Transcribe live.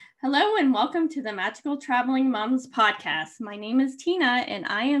Hello and welcome to the Magical Traveling Moms podcast. My name is Tina and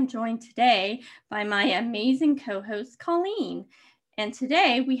I am joined today by my amazing co-host Colleen. And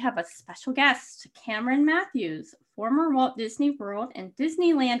today we have a special guest, Cameron Matthews, former Walt Disney World and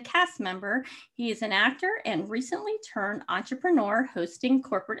Disneyland cast member. He is an actor and recently turned entrepreneur hosting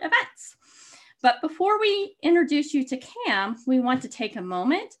corporate events. But before we introduce you to Cam, we want to take a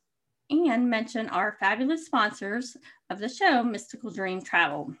moment and mention our fabulous sponsors of the show, Mystical Dream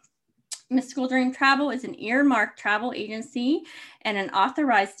Travel. Mystical Dream Travel is an earmarked travel agency and an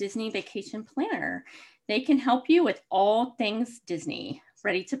authorized Disney vacation planner. They can help you with all things Disney.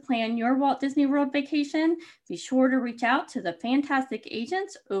 Ready to plan your Walt Disney World vacation? Be sure to reach out to the fantastic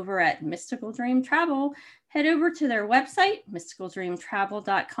agents over at Mystical Dream Travel. Head over to their website,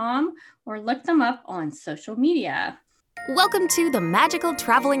 mysticaldreamtravel.com, or look them up on social media. Welcome to the Magical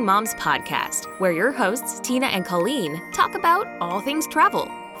Traveling Moms podcast, where your hosts, Tina and Colleen, talk about all things travel.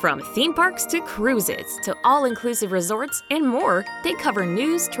 From theme parks to cruises to all-inclusive resorts and more, they cover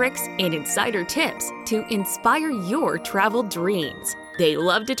news, tricks, and insider tips to inspire your travel dreams. They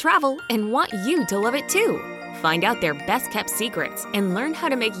love to travel and want you to love it too. Find out their best-kept secrets and learn how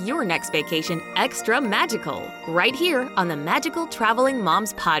to make your next vacation extra magical right here on the Magical Traveling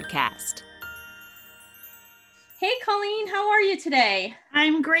Moms podcast. Hey, Colleen, how are you today?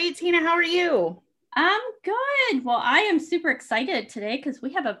 I'm great, Tina. How are you? I'm good. Well, I am super excited today because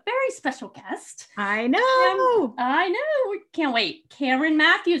we have a very special guest. I know. I know. We can't wait. Cameron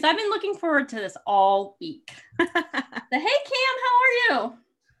Matthews. I've been looking forward to this all week. Hey, Cam, how are you?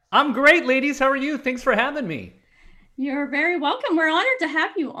 I'm great, ladies. How are you? Thanks for having me. You're very welcome. We're honored to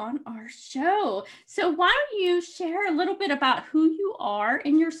have you on our show. So why don't you share a little bit about who you are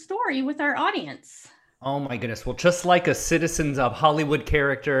and your story with our audience? Oh my goodness. Well, just like a Citizens of Hollywood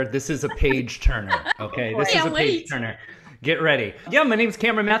character, this is a page turner. Okay, this is a page turner. Get ready. Yeah, my name's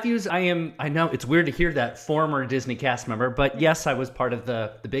Cameron Matthews. I know it's weird to hear that, former Disney cast member, but yes, I was part of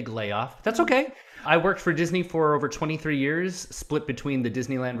the big layoff. That's okay. I worked for Disney for over 23 years, split between the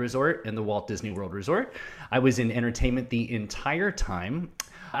Disneyland Resort and the Walt Disney World Resort. I was in entertainment the entire time.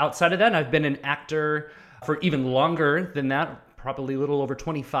 Outside of that, I've been an actor for even longer than that, probably a little over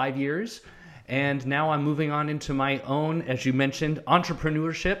 25 years. And now I'm moving on into my own, as you mentioned,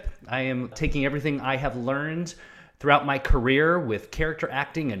 entrepreneurship. I am taking everything I have learned throughout my career with character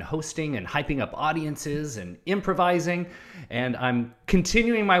acting and hosting and hyping up audiences and improvising. And I'm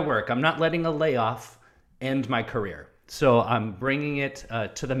continuing my work. I'm not letting a layoff end my career. So I'm bringing it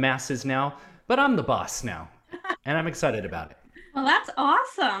to the masses now, but I'm the boss now. And I'm excited about it. Well, that's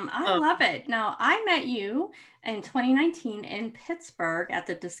awesome. I love it. Now, I met you in 2019 in Pittsburgh at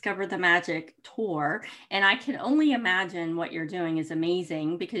the Discover the Magic tour, and I can only imagine what you're doing is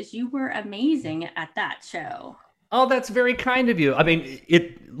amazing because you were amazing at that show. Oh, that's very kind of you. I mean,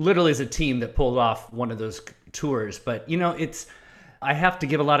 it literally is a team that pulled off one of those tours, but I have to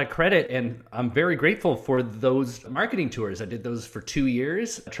give a lot of credit, and I'm very grateful for those marketing tours. I did those for 2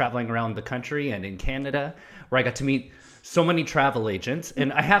 years, traveling around the country and in Canada, where I got to meet so many travel agents.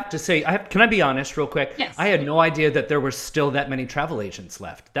 And I have to say, can I be honest real quick? Yes. I had no idea that there were still that many travel agents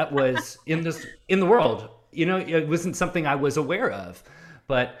left. That was in the world. It wasn't something I was aware of.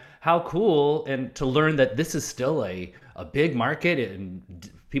 But how cool, and to learn that this is still a big market, and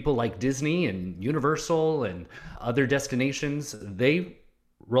people like Disney and Universal and other destinations, they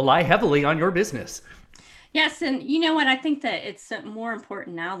rely heavily on your business. Yes, and you know what? I think that it's more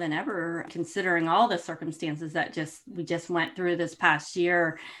important now than ever, considering all the circumstances that we just went through this past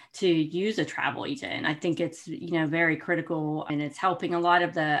year, to use a travel agent. I think it's very critical, and it's helping a lot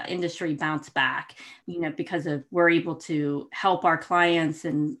of the industry bounce back. Because we're able to help our clients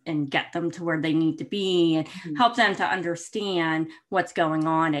and get them to where they need to be, and help them to understand what's going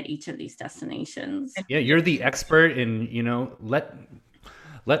on at each of these destinations. Yeah, you're the expert, and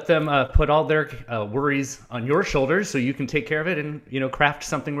let them put all their worries on your shoulders so you can take care of it and, craft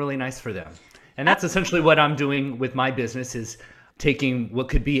something really nice for them. And that's essentially what I'm doing with my business, is taking what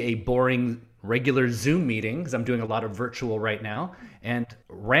could be a boring regular Zoom meeting, because I'm doing a lot of virtual right now, and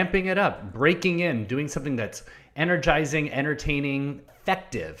ramping it up, breaking in, doing something that's energizing, entertaining,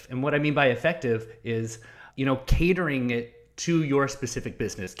 effective. And what I mean by effective is, catering it to your specific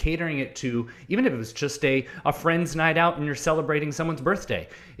business, catering it to, even if it was just a friend's night out and you're celebrating someone's birthday,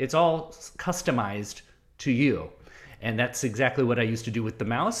 it's all customized to you. And that's exactly what I used to do with the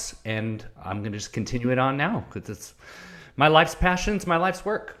mouse. And I'm going to just continue it on now, because it's my life's passion, it's my life's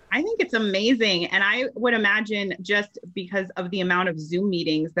work. I think it's amazing. And I would imagine, just because of the amount of Zoom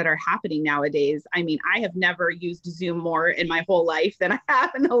meetings that are happening nowadays, I mean, I have never used Zoom more in my whole life than I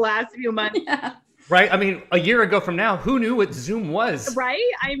have in the last few months. Yeah. Right? I mean, a year ago from now, who knew what Zoom was?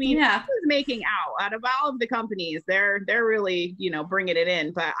 Right? I mean, who's making out of all of the companies? They're really, bringing it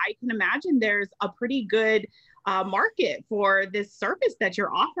in. But I can imagine there's a pretty good market for this service that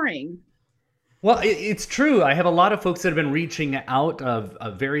you're offering. Well, it's true. I have a lot of folks that have been reaching out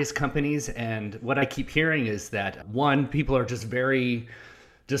of various companies. And what I keep hearing is that, one, people are just very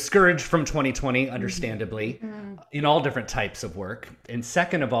discouraged from 2020, understandably, in all different types of work. And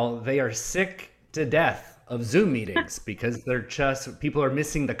second of all, they are sick to death of Zoom meetings because people are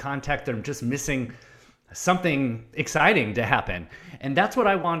missing the contact. They're just missing something exciting to happen. And that's what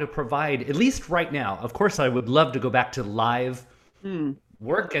I want to provide, at least right now. Of course, I would love to go back to live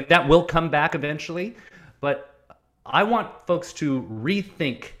work, and that will come back eventually. But I want folks to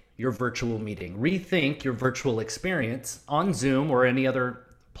rethink your virtual meeting, rethink your virtual experience on Zoom or any other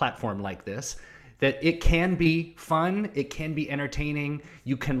platform like this, that it can be fun, it can be entertaining,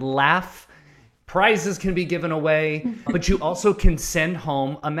 you can laugh, prizes can be given away, but you also can send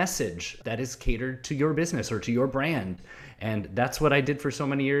home a message that is catered to your business or to your brand. And that's what I did for so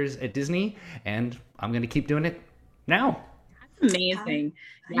many years at Disney, and I'm going to keep doing it now. That's amazing.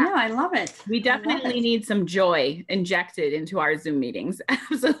 Yeah, I love it. We definitely need some joy injected into our Zoom meetings.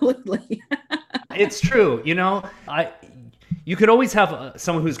 Absolutely. It's true. You could always have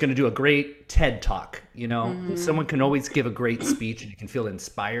someone who's going to do a great TED Talk, someone can always give a great speech and you can feel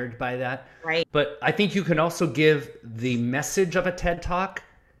inspired by that. Right. But I think you can also give the message of a TED Talk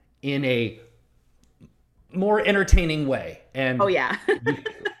in a more entertaining way. And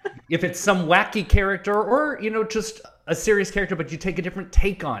if it's some wacky character or, just a serious character, but you take a different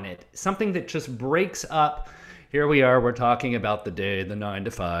take on it, something that just breaks up. Here we are, we're talking about the day, the 9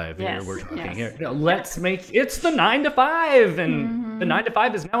 to 5. Here we're talking here. Let's make it's the 9 to 5, and the 9 to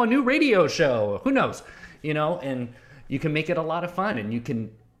 5 is now a new radio show. Who knows? And you can make it a lot of fun, and you can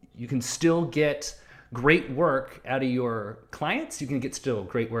still get great work out of your clients. You can get still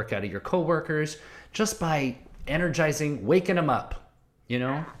great work out of your coworkers just by energizing, waking them up.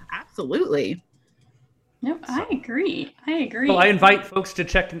 Absolutely. No, I agree. Well, I invite folks to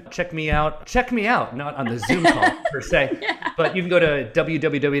check me out. Check me out, not on the Zoom call per se, but you can go to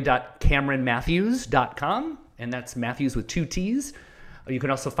www.cameronmatthews.com, and that's Matthews with 2 T's. You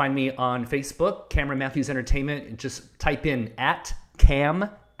can also find me on Facebook, Cameron Matthews Entertainment, and just type in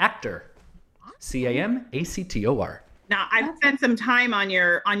 @CamActor, CAMACTOR. Now, I've spent some time on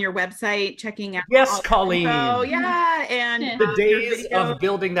your website checking out. Yes, Colleen. Oh, yeah. And the days of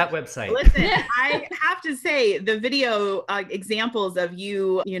building that website. Listen, I have to say the video examples of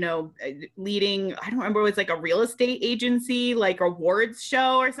you, leading, I don't remember, it was like a real estate agency, like awards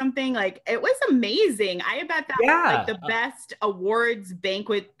show or something. Like, it was amazing. I bet that was like the best awards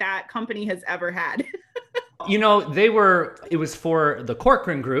banquet that company has ever had. It was for the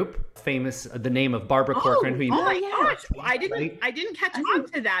Corcoran Group, famous, the name of Barbara Corcoran. Who my gosh. I didn't catch on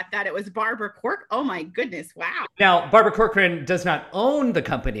to that it was Barbara Corcoran. Oh my goodness. Wow. Now, Barbara Corcoran does not own the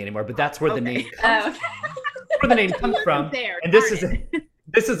company anymore, but that's where the name comes from. Where the name comes from. And this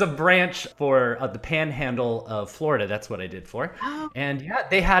is a branch for the Panhandle of Florida. That's what I did for. And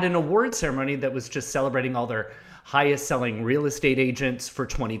they had an award ceremony that was just celebrating all their highest selling real estate agents for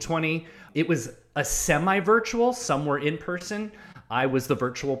 2020. It was a semi-virtual, some were in person. I was the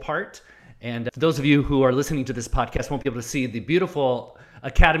virtual part. And for those of you who are listening to this podcast won't be able to see the beautiful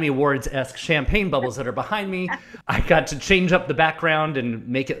Academy Awards-esque champagne bubbles that are behind me. I got to change up the background and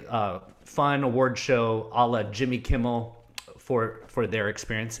make it a fun award show a la Jimmy Kimmel for their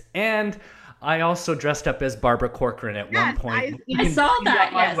experience. And I also dressed up as Barbara Corcoran at one point. I saw that.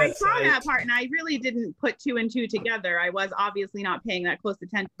 Yes. I saw that part, and I really didn't put 2 and 2 together. I was obviously not paying that close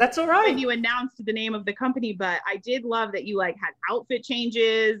attention. That's all right. When you announced the name of the company, but I did love that you had outfit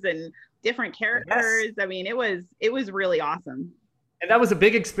changes and different characters. Yes. I mean, it was really awesome. And that was a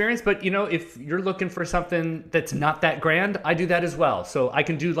big experience, but if you're looking for something that's not that grand, I do that as well. So I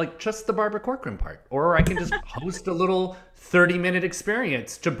can do just the Barbara Corcoran part, or I can just host a little 30-minute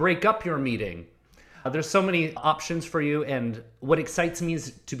experience to break up your meeting. There's so many options for you, and what excites me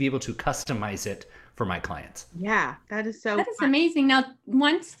is to be able to customize it for my clients. Yeah, that is fun. Amazing. Now,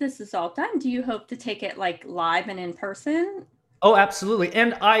 once this is all done, do you hope to take it live and in person? Oh, absolutely.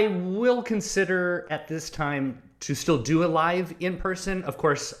 And I will consider at this time to still do a live in person. Of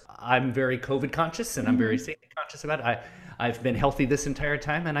course, I'm very COVID conscious and I'm very safety conscious about it. I've been healthy this entire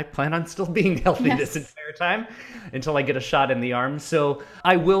time, and I plan on still being healthy this entire time until I get a shot in the arm. So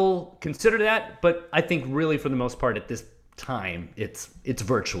I will consider that, but I think really for the most part at this time, it's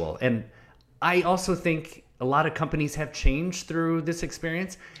virtual. And I also think a lot of companies have changed through this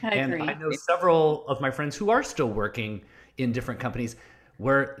experience. I agree. And I know several of my friends who are still working in different companies.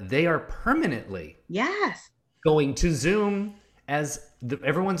 where they are permanently going to Zoom as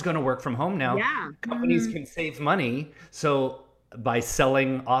everyone's going to work from home now. Companies can save money. So by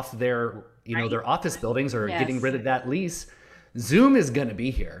selling off their, their office buildings or getting rid of that lease, Zoom is going to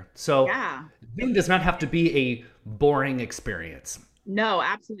be here. So Zoom does not have to be a boring experience. No,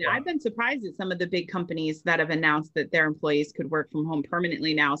 absolutely. I've been surprised at some of the big companies that have announced that their employees could work from home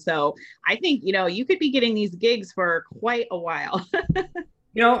permanently now. So I think, you could be getting these gigs for quite a while.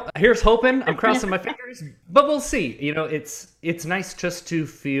 Here's hoping. I'm crossing my fingers, but we'll see. It's nice just to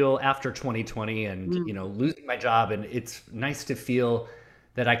feel after 2020 and, losing my job. And it's nice to feel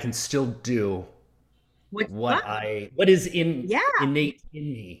that I can still do what is innate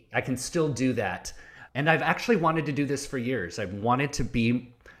in me. I can still do that. And I've actually wanted to do this for years. I've wanted to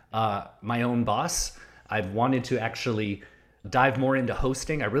be my own boss. I've wanted to actually dive more into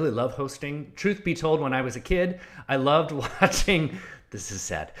hosting. I really love hosting. Truth be told, when I was a kid, I loved watching, this is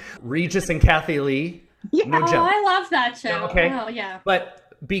sad, Regis and Kathy Lee. No joke. I love that show. Okay. Oh, yeah.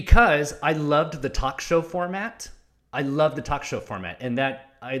 But because I loved the talk show format, and that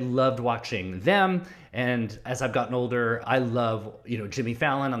I loved watching them. And as I've gotten older, I love, Jimmy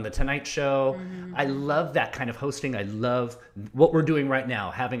Fallon on The Tonight Show. I love that kind of hosting. I love what we're doing right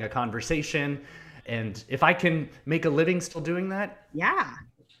now, having a conversation. And if I can make a living still doing that,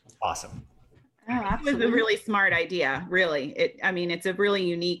 awesome. Oh, absolutely. It was a really smart idea, really. It's a really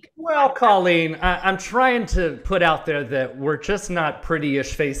unique. Well, Colleen, I'm trying to put out there that we're just not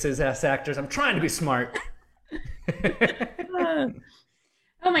pretty-ish faces as actors. I'm trying to be smart.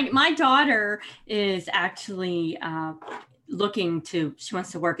 Oh my daughter is actually she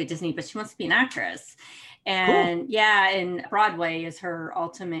wants to work at Disney, but she wants to be an actress. And and Broadway is her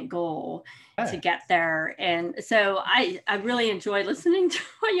ultimate goal to get there. And so I really enjoy listening to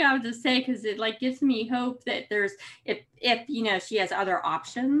what you have to say, because it gives me hope that there's, if she has other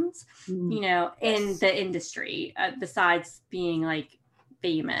options, in the industry, besides being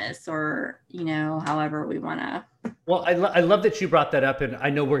famous or, however we want to. Well, I love that you brought that up, and I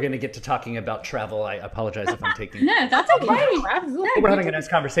know we're going to get to talking about travel. I apologize if I'm taking... No, that's okay. We're having a nice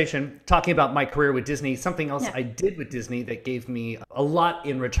conversation, talking about my career with Disney. Something else I did with Disney that gave me a lot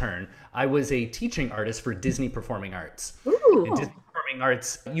in return. I was a teaching artist for Disney Performing Arts. Ooh. And Disney Performing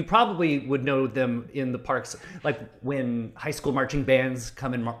Arts, you probably would know them in the parks, like when high school marching bands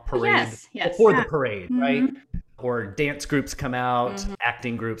come in parade before the parade, right? Or dance groups come out,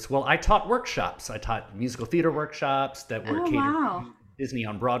 acting groups. Well, I taught workshops. I taught musical theater workshops that were catered to Disney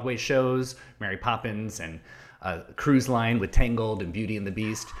on Broadway shows, Mary Poppins and Cruise Line with Tangled and Beauty and the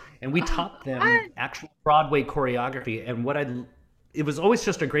Beast. And we taught them actual Broadway choreography. And it was always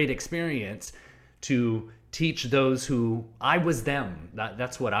just a great experience to teach those who I was them.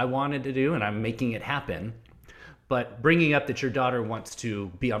 That's what I wanted to do, and I'm making it happen. But bringing up that your daughter wants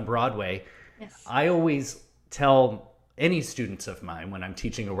to be on Broadway, I always tell any students of mine when I'm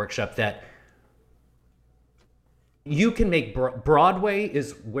teaching a workshop that you can make Broadway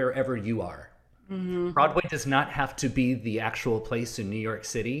is wherever you are. Broadway does not have to be the actual place in New York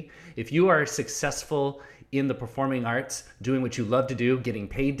City. If you are successful in the performing arts, doing what you love to do, getting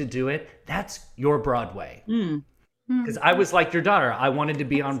paid to do it, that's your Broadway. Because I was like your daughter. I wanted to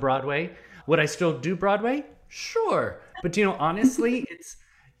be on Broadway. Would I still do Broadway? Sure. But honestly, it's,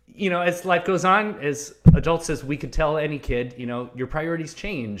 as life goes on, as adults, as we could tell any kid, your priorities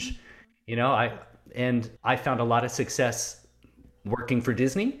change. I found a lot of success working for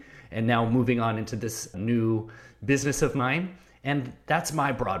Disney and now moving on into this new business of mine. And that's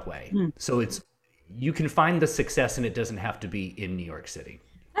my Broadway. So you can find the success, and it doesn't have to be in New York City.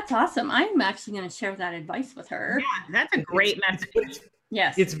 That's awesome. I'm actually going to share that advice with her. Yeah, that's a great message.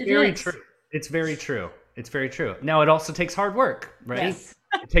 Yes, it's very true. It's very true. It's very true. Now, it also takes hard work, right? Yes.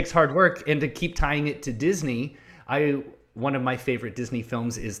 It takes hard work. And to keep tying it to Disney, one of my favorite Disney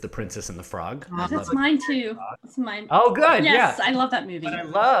films is The Princess and the Frog. That's mine too. That's mine. Oh, good. Yes, yeah. I love that movie. What I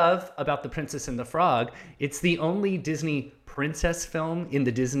love about The Princess and the Frog, it's the only Disney princess film in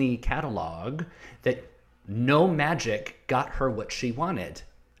the Disney catalog that no magic got her what she wanted.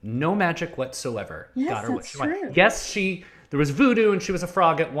 No magic whatsoever got her what she wanted. Yes, there was voodoo and she was a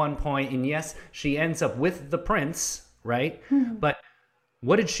frog at one point, and yes, she ends up with the prince, right? But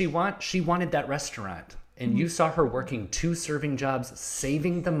what did she want? She wanted that restaurant. And you saw her working 2 serving jobs,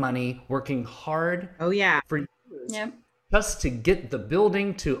 saving the money, working hard. Oh, yeah. For years, just to get the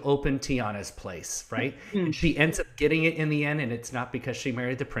building to open Tiana's place, right? And she ends up getting it in the end, and it's not because she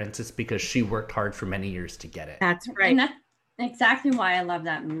married the prince. It's because she worked hard for many years to get it. That's right. And that's exactly why I love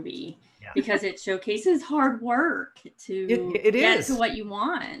that movie. Because it showcases hard work to get to what you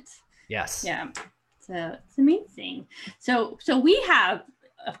want. Yes. Yeah. So it's amazing. So we have,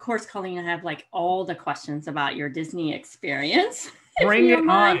 of course, Colleen, I have like all the questions about your Disney experience. Bring it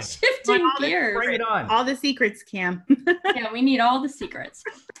on. Shifting gears. Bring it on. All the secrets, Cam. Yeah, we need all the secrets.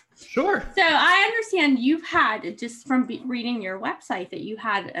 Sure. So I understand you've had, just from reading your website, that you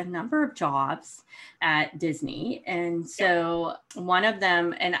had a number of jobs at Disney. And so one of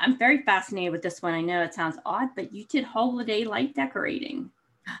them, and I'm very fascinated with this one. I know it sounds odd, but you did holiday light decorating.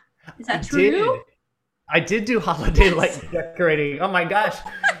 Is that true? I did do holiday light decorating. Oh my gosh.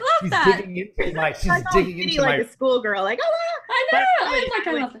 She's digging into my like a schoolgirl, like, oh, I know.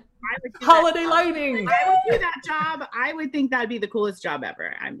 I love it. Holiday lighting. I would do that job. I would think that'd be the coolest job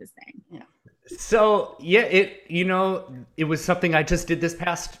ever. I'm just saying. Yeah. So yeah, it was something I just did this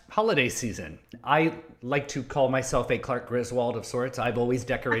past holiday season. I like to call myself a Clark Griswold of sorts. I've always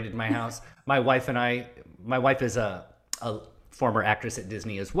decorated my house. My wife is a former actress at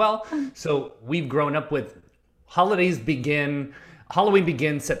Disney as well. So we've grown up with Halloween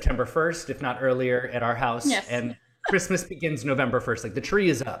begins September 1st, if not earlier at our house. Yes. And Christmas begins November 1st. Like the tree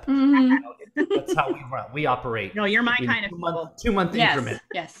is up. Mm-hmm. That's how we operate. No, you're my kind of two-month increment.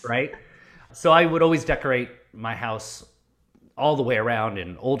 Yes. Right? So I would always decorate my house all the way around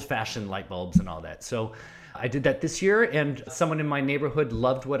in old-fashioned light bulbs and all that. So I did that this year, and someone in my neighborhood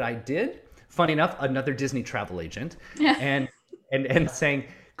loved what I did. Funny enough, another Disney travel agent. Yeah. And saying,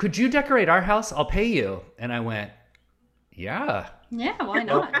 could you decorate our house? I'll pay you. And I went, yeah. Yeah, why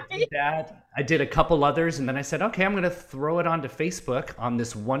not? I did a couple others, and then I said, okay, I'm going to throw it onto Facebook on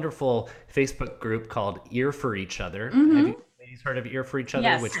this wonderful Facebook group called Ear for Each Other. Mm-hmm. Have you ladies heard of Ear for Each Other?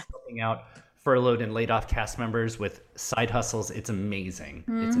 Yes. Which is helping out furloughed and laid off cast members with side hustles. It's amazing.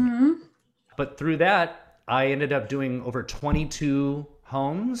 Mm-hmm. It's amazing. But through that, I ended up doing over 22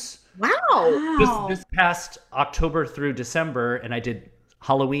 homes. Wow. This past October through December, and I did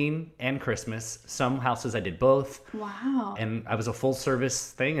Halloween and Christmas. Some houses I did both. Wow. And I was a full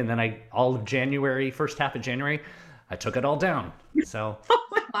service thing. And then all of January, first half of January, I took it all down. So.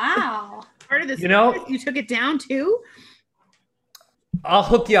 Wow. Part of this, you took it down too? I'll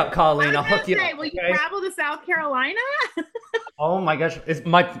hook you up, Colleen. I'll hook you up. Will you travel to South Carolina? Oh my gosh.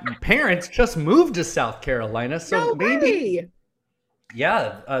 My parents just moved to South Carolina. So no maybe. Way.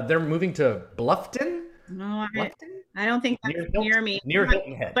 Yeah. They're moving to Bluffton. No, I don't think that's near me. Near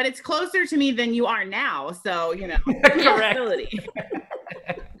Hilton Head. But it's closer to me than you are now. So, correct.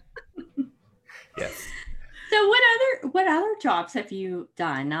 Yes. So what other jobs have you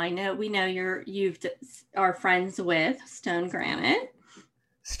done? Now we know you are friends with Stone Granite.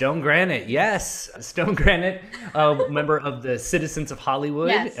 Stone Granite, yes. Stone Granite, member of the Citizens of Hollywood.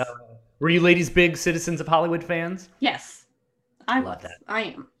 Yes. Were you ladies big Citizens of Hollywood fans? Yes. I love that. I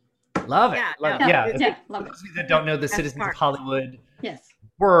am. Love it. Yeah, love it. Those of you that don't know, the Citizens of Hollywood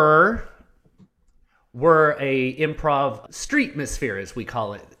were a improv street atmosphere, as we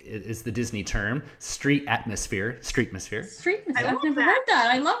call it, is the Disney term. Street atmosphere. I've never heard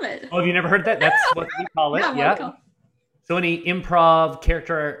that. I love it. Oh, have you never heard that? That's what we call it. Yeah. So any improv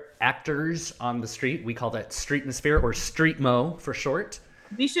character actors on the street, we call that street atmosphere, or street mo for short.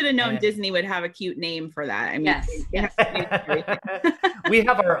 We should have known Disney would have a cute name for that. I mean, yes. We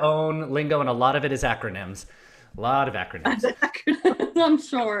have our own lingo, and a lot of it is acronyms. A lot of acronyms. I'm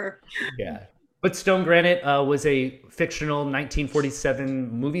sure. Yeah. But Stone Granite was a fictional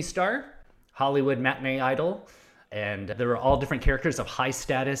 1947 movie star, Hollywood matinee idol. And there were all different characters of high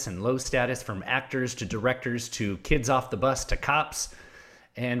status and low status, from actors to directors to kids off the bus to cops.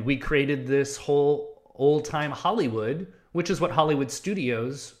 And we created this whole old-time Hollywood, which is what Hollywood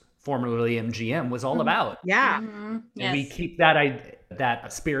Studios, formerly MGM, was all about. Yeah. Mm-hmm. Yes. And we keep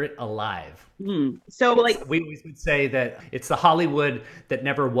that spirit alive. So we always would say that it's the Hollywood that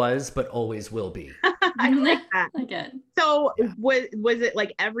never was, but always will be. I like that. Okay. So was it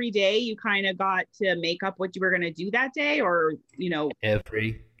like every day you kind of got to make up what you were going to do that day, or,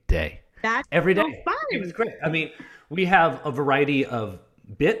 Every day. Every day. So fun. It was great. I mean, we have a variety of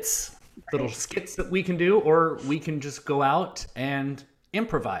bits, little skits that we can do, or we can just go out and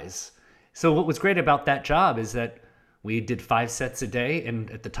improvise. So what was great about that job is that we did 5 sets a day, and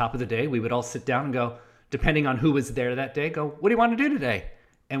at the top of the day, we would all sit down and go, depending on who was there that day, go, what do you want to do today?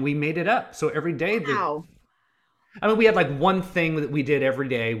 And we made it up. So every day, we had like one thing that we did every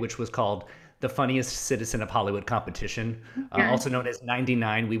day, which was called the Funniest Citizen of Hollywood competition, also known as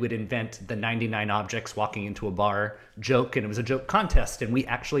 99. We would invent the 99 objects walking into a bar joke, and it was a joke contest. And we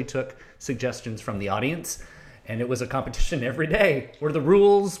actually took suggestions from the audience, and it was a competition every day where the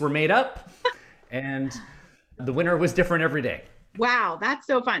rules were made up, and the winner was different every day. Wow, that's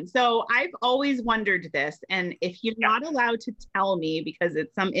so fun. So I've always wondered this, and if you're not allowed to tell me because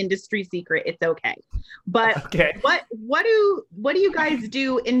it's some industry secret, it's okay. But okay. What do you guys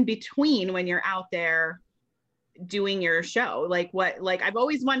do in between when you're out there doing your show? Like I've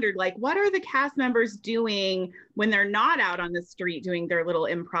always wondered, like, what are the cast members doing when they're not out on the street doing their little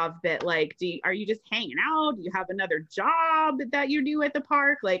improv bit? Like, are you just hanging out? Do you have another job that you do at the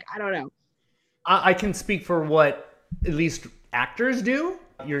park? Like, I don't know. I can speak for what at least actors do.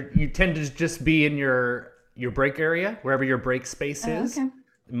 You tend to just be in your break area, wherever your break space is. Okay.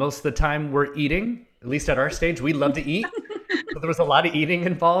 Most of the time we're eating, at least at our stage. We love to eat. So there was a lot of eating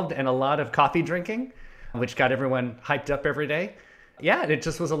involved and a lot of coffee drinking, which got everyone hyped up every day. Yeah, and it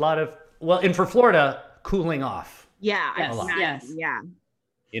just was a lot of, and for Florida, cooling off. Yeah, yes. Yeah.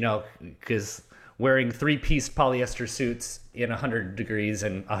 You know, because wearing 3-piece polyester suits in 100 degrees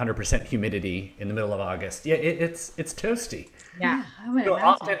and 100% humidity in the middle of August. Yeah, it's toasty. Yeah. So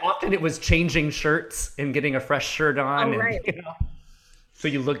often it was changing shirts and getting a fresh shirt on. Oh, right. And, so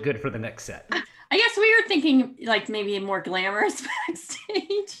you look good for the next set. I guess we were thinking like maybe more glamorous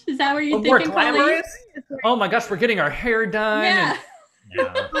backstage. Is that what you're thinking? More glamorous? Oh my gosh, we're getting our hair done. Yeah.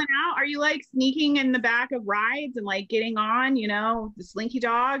 Are you like sneaking in the back of rides and like getting on, the Slinky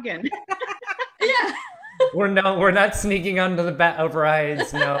Dog and yeah. We're not sneaking onto the back of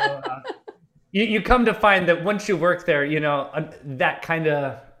rides. No. You come to find that once you work there, that kind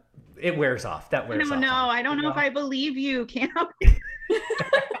of it wears off. That wears off. No, I don't know if I believe you, Cam.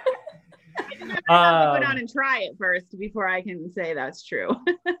 Go down and try it first before I can say that's true.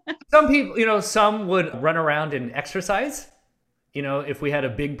 Some people, some would run around and exercise. If we had a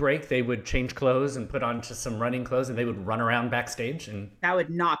big break, they would change clothes and put on just some running clothes, and they would run around backstage. And that would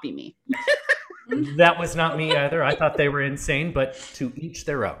not be me. That was not me either. I thought they were insane, but to each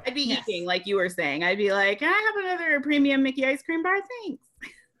their own. I'd be eating, like you were saying. I'd be like, can I have another premium Mickey ice cream bar? Thanks.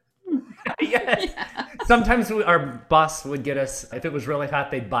 Yes. Yeah. Sometimes our boss would get us, if it was really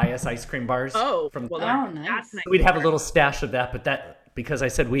hot, they'd buy us ice cream bars. Nice. We'd have a little stash of that, but because I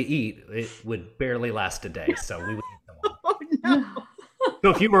said we eat, it would barely last a day. So we would eat them all. Oh, no. So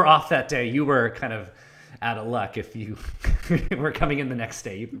if you were off that day, you were kind of out of luck. If you were coming in the next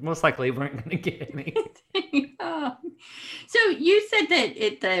day, you most likely weren't going to get any. So you said that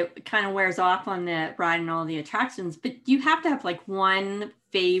it kind of wears off on the ride and all the attractions, but you have to have like one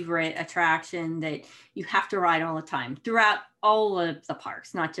favorite attraction that you have to ride all the time throughout all of the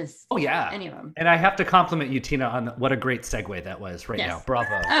parks, not just any of them. And I have to compliment you, Tina, on what a great segue that was now.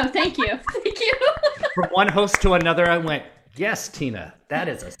 Bravo. Oh, thank you. Thank you. From one host to another, I went, yes, Tina, that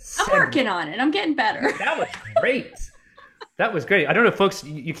is a segue. I'm working on it. I'm getting better. That was great. That was great. I don't know, folks,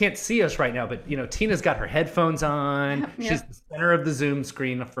 you can't see us right now, but Tina's got her headphones on. Yep. She's the center of the Zoom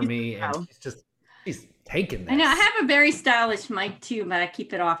screen for me, and she's taking this. I know. I have a very stylish mic too, but I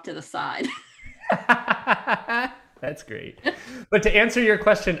keep it off to the side. That's great. But to answer your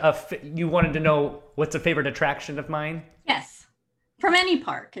question, you wanted to know what's a favorite attraction of mine? Yes, from any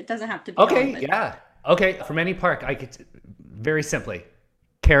park. It doesn't have to be. Okay, yeah. Okay, from any park, I could very simply,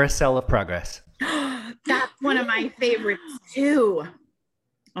 Carousel of Progress. That's one of my favorites too.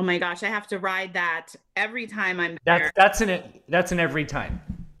 Oh my gosh, I have to ride that every time I'm there. That's in every time.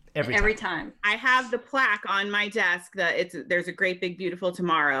 Every time. I have the plaque on my desk there's a great big beautiful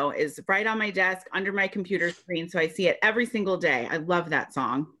tomorrow is right on my desk under my computer screen, so I see it every single day. I love that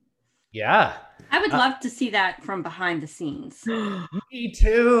song. Yeah. I would love to see that from behind the scenes. Me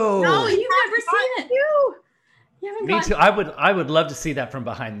too. No, you've never seen it. Me too. I would love to see that from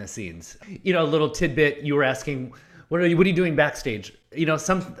behind the scenes. A little tidbit. You were asking, what are you doing backstage?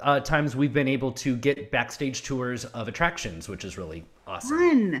 Some times we've been able to get backstage tours of attractions, which is really awesome.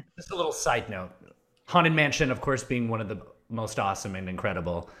 Fun. Just a little side note. Haunted Mansion, of course, being one of the most awesome and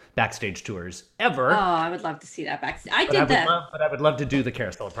incredible backstage tours ever. Oh, I would love to see that backstage. I would love to do the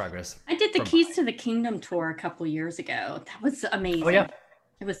Carousel of Progress. I did the Keys to the Kingdom tour a couple years ago. That was amazing. Oh, yeah.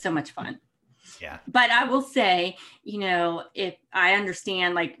 It was so much fun. Yeah. But I will say, if I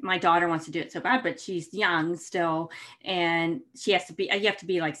understand, like my daughter wants to do it so bad, but she's young still. And you have to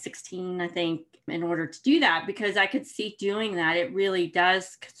be like 16, I think, in order to do that, because I could see doing that. It really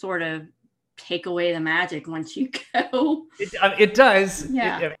does sort of take away the magic once you go. It does.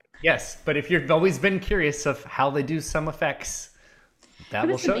 Yeah. Yes. But if you've always been curious of how they do some effects, that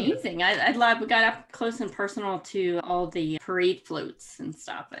will show you. It was amazing. I love, we got up close and personal to all the parade floats and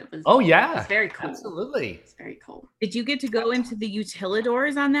stuff. It was. Oh yeah. It was very cool. Absolutely. It's very cool. Did you get to go into the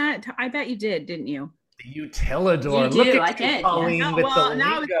utilidors on that? I bet you did, didn't you? The Utilidor. You do. Look at I did. Colleen, yeah. with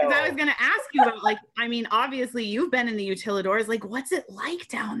the because I was going to ask you about, obviously you've been in the Utilidors. Like, what's it like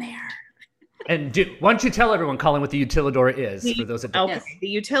down there? And why don't you tell everyone, Colin, what the utilidor is for those that don't know? Okay. The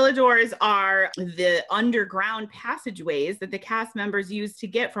utilidors are the underground passageways that the cast members use to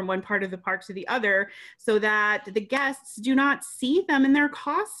get from one part of the park to the other so that the guests do not see them in their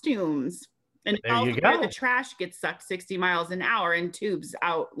costumes. And there you where go. the trash gets sucked 60 miles an hour in tubes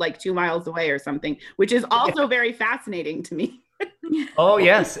out like 2 miles away or something, which is also very fascinating to me. Oh,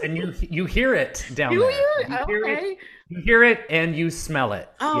 yes. And you hear it down there. Okay. You hear it and you smell it.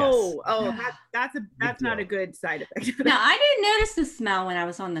 Oh, Yes. that's not a good side effect. No, I didn't notice the smell when I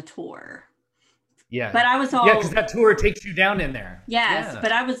was on the tour. Yeah. But I was all... Yeah, because that tour takes you down in there. Yes, Yeah.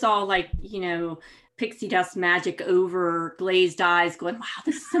 but I was all like, pixie dust magic over glazed eyes going, wow,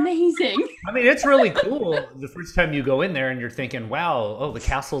 this is amazing. I mean, it's really cool the first time you go in there and you're thinking, wow, oh, the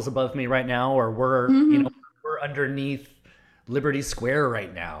castle's above me right now, or we're underneath Liberty Square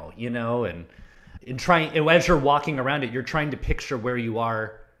right now, and as you're walking around it, you're trying to picture where you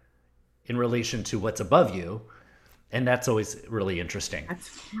are in relation to what's above you. And that's always really interesting. That's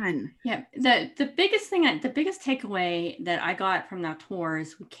fun. Yeah. The biggest takeaway that I got from that tour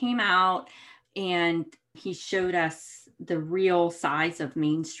is we came out and he showed us the real size of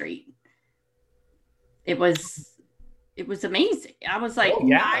Main Street. It was amazing. I was like, oh,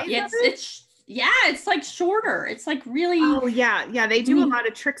 yeah. It's like shorter. It's like really. Oh yeah. They do a lot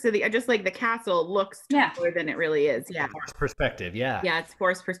of tricks of just like the castle looks taller than it really is. Yeah. Forced perspective. Yeah. Yeah, it's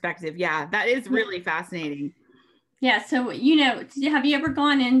forced perspective. Yeah, that is really fascinating. Yeah. So, have you ever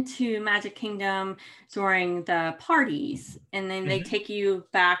gone into Magic Kingdom during the parties and then they take you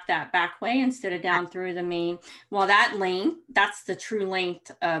back that back way instead of down through the main? Well, that's the true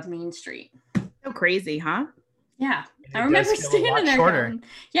length of Main Street. So crazy, huh? Yeah. I remember standing there going,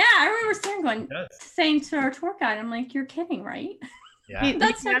 saying to our tour guide, I'm like, you're kidding, right? Yeah.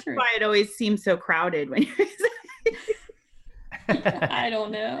 That's why it always seems so crowded when you're I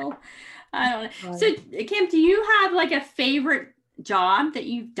don't know. So, Kim, do you have like a favorite job that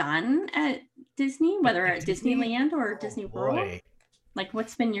you've done at Disney, whether at Disneyland or Disney World? Boy. Like,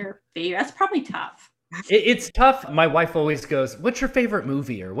 what's been your favorite? That's probably tough. It's tough. My wife always goes, "What's your favorite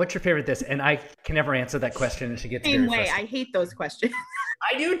movie?" or "What's your favorite this?" And I can never answer that question, and she gets same very way. frustrated. I hate those questions.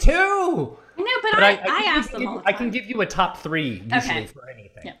 I do too. I know, but I ask them all the time. I can give you a top 3 usually for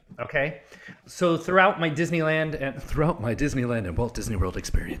anything. Yeah. Okay. So throughout my Disneyland and Walt Disney World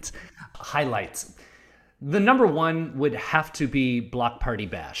experience, highlights. The number 1 would have to be Block Party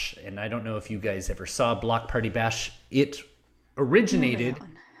Bash. And I don't know if you guys ever saw Block Party Bash. It originated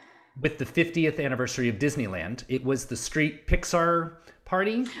with the 50th anniversary of Disneyland. It was the street Pixar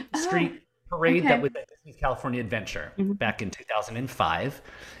party, street parade that was at Disney's California Adventure back in 2005.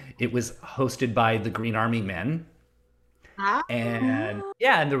 It was hosted by the Green Army Men. And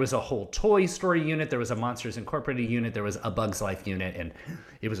and there was a whole Toy Story unit. There was a Monsters Incorporated unit. There was a Bugs Life unit. And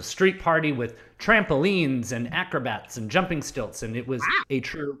it was a street party with trampolines and acrobats and jumping stilts. And it was a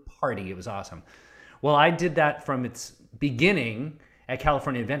true party. It was awesome. Well, I did that from its beginning at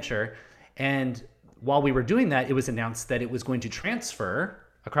California Adventure. And while we were doing that, it was announced that it was going to transfer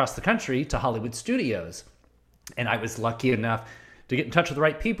across the country to Hollywood Studios. And I was lucky enough to get in touch with the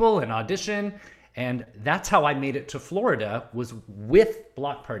right people and audition. And that's how I made it to Florida, was with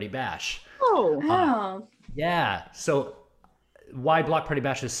Block Party Bash. Oh. Yeah. So why Block Party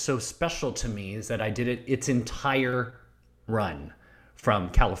Bash is so special to me is that I did its entire run,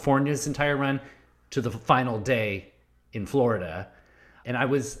 from California's entire run to the final day in Florida. And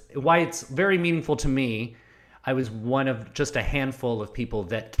why it's very meaningful to me, I was one of just a handful of people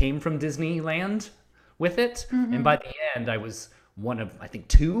that came from Disneyland with it. And by the end, I was one of, I think,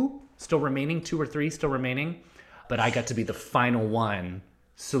 2 or 3 still remaining. But I got to be the final one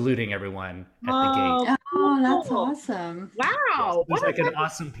saluting everyone at the gate. Oh, that's awesome. Wow. It's like an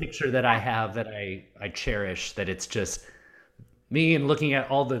awesome picture that I have that I cherish, that it's just me and looking at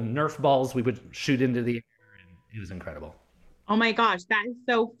all the Nerf balls we would shoot into the air. And it was incredible. Oh my gosh, that is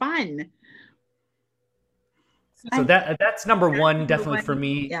so fun. So that's number 1, definitely for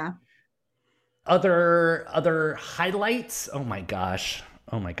me. Yeah. Other highlights. Oh my gosh.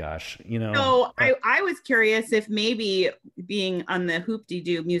 So I was curious if maybe being on the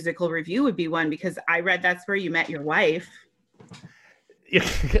Hoop-Dee-Doo musical review would be one, because I read that's where you met your wife.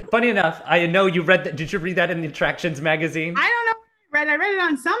 Funny enough, I know you read that. Did you read that in the Attractions magazine? I don't know. I read it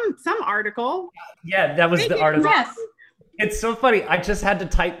on some article. Yeah, that was the article. Yes. It's so funny. I just had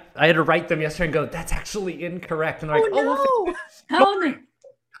to write them yesterday and go, that's actually incorrect. And they're like, no. Oh,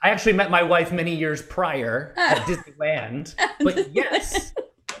 I actually met my wife many years prior at Disneyland. But yes.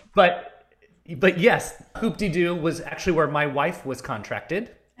 But yes, Hoop-Dee-Doo was actually where my wife was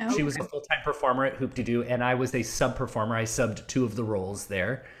contracted. Oh, she was a full-time performer at Hoop-Dee-Doo, and I was a sub-performer. I subbed 2 of the roles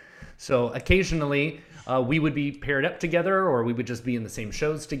there. So occasionally we would be paired up together, or we would just be in the same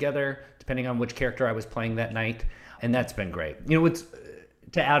shows together, depending on which character I was playing that night. And that's been great. It's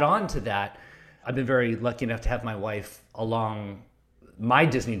to add on to that, I've been very lucky enough to have my wife along my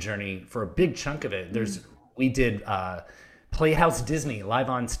Disney journey for a big chunk of it. We did Playhouse Disney live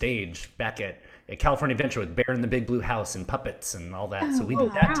on stage back at California Adventure with Bear in the Big Blue House and puppets and all that. So we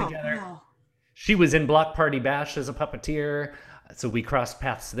did that together. Wow. She was in Block Party Bash as a puppeteer, so we crossed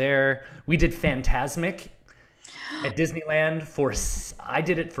paths there. We did Fantasmic at Disneyland I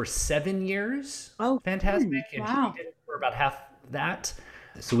did it for 7 years. Oh, Fantasmic, and she did it for about half that.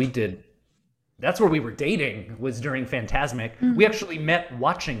 So that's where we were dating, was during Fantasmic. Mm-hmm. We actually met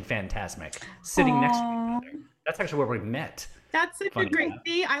watching Fantasmic, sitting next to each other. That's actually where we met. That's such a great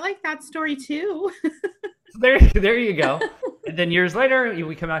thing. I like that story too. There you go. And then years later,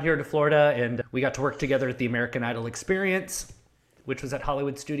 we come out here to Florida, and we got to work together at the American Idol Experience, which was at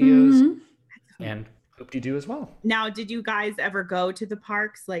Hollywood Studios, and hope you do as well. Now, did you guys ever go to the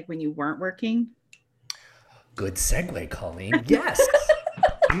parks, like when you weren't working? Good segue, Colleen. Yes.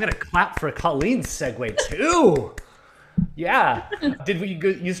 I'm going to clap for Colleen's segue too. Yeah. Did we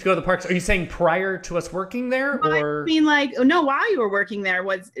used to go to the parks? Are you saying prior to us working there? Or? I mean, no, while you were working there,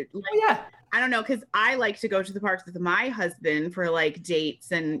 yeah. I don't know, because I like to go to the parks with my husband for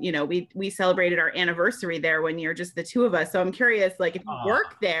dates, and we celebrated our anniversary there one year, just the two of us. So I'm curious, if you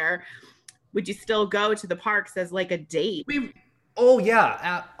work there, would you still go to the parks as a date? Oh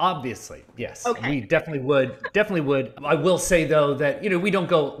yeah, obviously, yes. Okay. We definitely would. I will say though that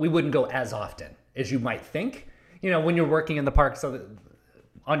we wouldn't go as often as you might think. When you're working in the park, so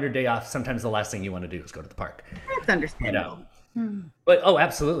on your day off, sometimes the last thing you want to do is go to the park. That's understandable. But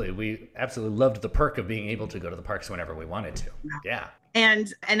absolutely, we absolutely loved the perk of being able to go to the parks whenever we wanted to. Yeah.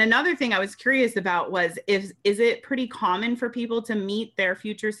 And another thing I was curious about was, is it pretty common for people to meet their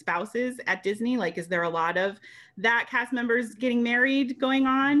future spouses at Disney? Is there a lot of that cast members getting married going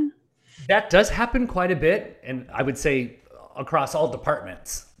on? That does happen quite a bit, and I would say across all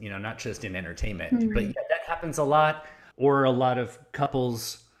departments, not just in entertainment. Mm-hmm. But yeah, that happens a lot. Or a lot of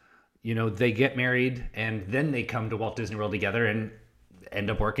couples, they get married and then they come to Walt Disney World together and end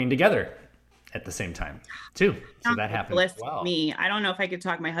up working together at the same time too. So that happens as well. Me, I don't know if I could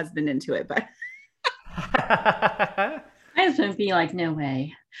talk my husband into it, but my husband would be like, no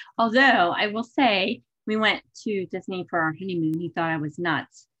way. Although I will say, we went to Disney for our honeymoon. He thought I was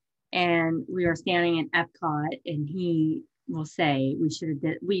nuts, and we were standing in Epcot, and he will say we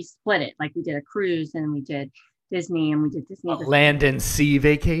split it. We did a cruise and we did Disney, and we did Disney land and sea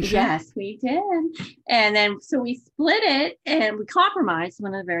vacation. Yes, we did. And then so we split it, and we compromised,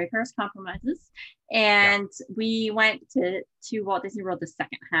 one of the very first compromises. And we went to Walt Disney World the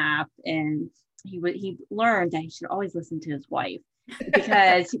second half, and he learned that he should always listen to his wife,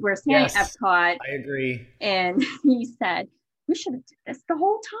 because we're standing at Epcot. I agree. And he said, we should have done this the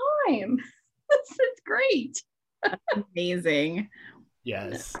whole time. This is great. Amazing.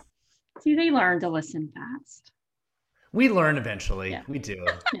 Yes. See, they learn to listen fast. We learn eventually. Yeah. We do.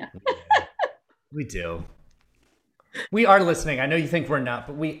 Yeah. We do. We are listening. I know you think we're not,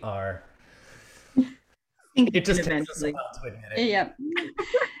 but we are. It just takes us a while to admit it. Yep.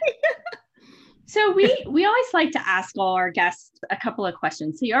 So we always like to ask all our guests a couple of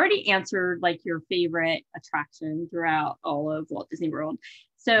questions. So you already answered your favorite attraction throughout all of Walt Disney World.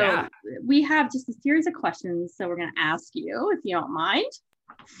 So we have just a series of questions. So we're going to ask you, if you don't mind.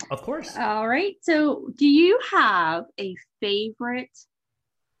 Of course. All right. So do you have a favorite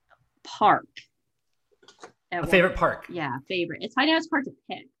park? A favorite park? Yeah, favorite. I know it's hard to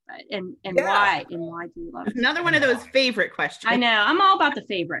pick, but and why? And why do you love it? Another one of those favorite questions. I know. I'm all about the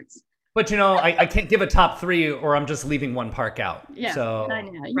favorites. But I can't give a top three, or I'm just leaving one park out. Yeah, so, I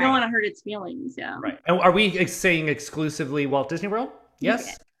know. You don't want to hurt its feelings. Yeah. Right. And are we saying exclusively Walt Disney World?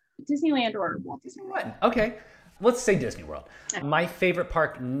 Yes. Disneyland or Walt Disney World. Okay. Let's say Disney World. Okay. My favorite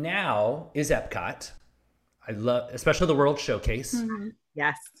park now is Epcot. I love, especially the World Showcase. Mm-hmm.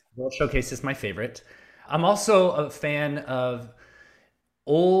 Yes. World Showcase is my favorite. I'm also a fan of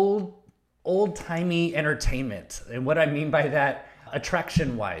old-timey entertainment. And what I mean by that,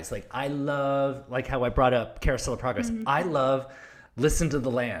 attraction-wise, I love, how I brought up Carousel of Progress. Mm-hmm. I love Listen to the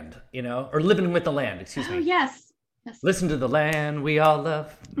Land, or Living with the Land, excuse me. Oh, yes. Listen to the land we all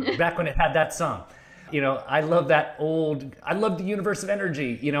love. Back when it had that song. I love that I love the Universe of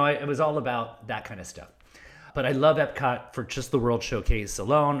Energy. It was all about that kind of stuff. But I love Epcot for just the World Showcase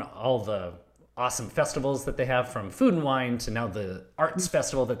alone, all the awesome festivals that they have, from Food and Wine to now the Arts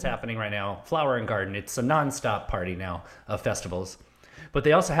Festival that's happening right now, Flower and Garden. It's a nonstop party now of festivals. But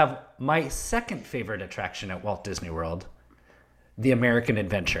they also have my second favorite attraction at Walt Disney World, the American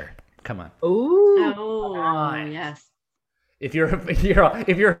Adventure. Come on. Ooh. Oh, yes. If you're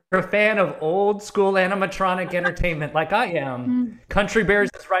a fan of old school animatronic entertainment like I am, Country Bears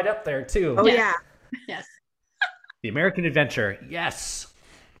is right up there too. Oh yeah. Yes. The American Adventure. Yes.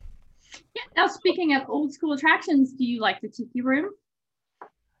 Yeah. Now, speaking of old school attractions, do you like the Tiki Room?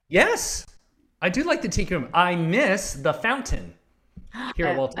 Yes. I do like the Tiki Room. I miss the fountain here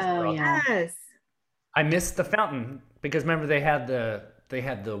at Walt Disney World. Yeah. Yes. I miss the fountain because remember they had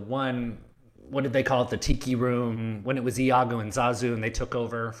the one, what did they call it? The Tiki Room when it was Iago and Zazu and they took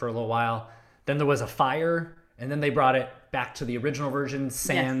over for a little while. Then there was a fire and then they brought it back to the original version,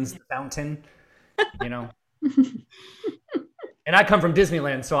 sans the fountain, you know. And I come from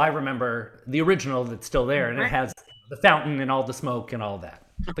Disneyland, so I remember the original that's still there and it has the fountain and all the smoke and all that.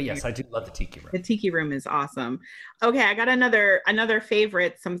 But yes, I do love the Tiki Room. The Tiki Room is awesome. Okay, I got another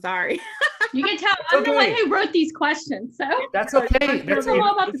favorites. I'm sorry. You can tell I'm the one who wrote these questions, so that's okay. That's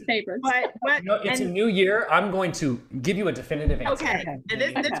all about the favorites. But you know, it's a new year. I'm going to give you a definitive answer. Okay. And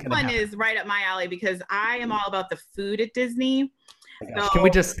this one is right up my alley because I am all about the food at Disney. So, can we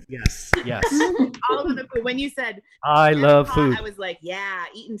just yes. All of the food. When you said I love food, I was like, yeah,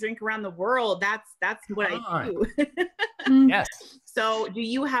 eat and drink around the world. That's what I do. Yes. So, do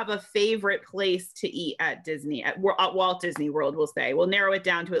you have a favorite place to eat at Disney, at Walt Disney World? We'll say we'll narrow it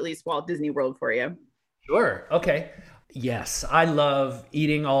down to at least Walt Disney World for you. Sure. Okay. Yes, I love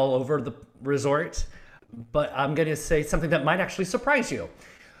eating all over the resort, but I'm going to say something that might actually surprise you.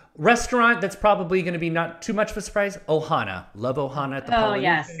 Restaurant that's probably going to be not too much of a surprise. Ohana. Love Ohana at the Poly. Oh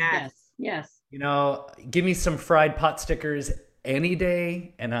yes. You know, give me some fried pot stickers any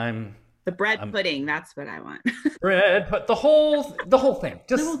day, and I'm. The bread pudding, that's what I want. Bread, but the whole thing.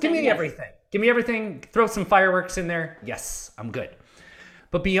 Just give me everything. Give me everything. Throw some fireworks in there. Yes, I'm good.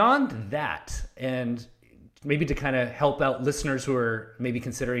 But beyond that, and maybe to kind of help out listeners who are maybe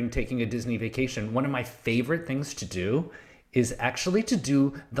considering taking a Disney vacation, one of my favorite things to do is actually to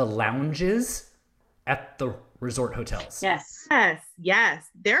do the lounges at the resort hotels. Yes.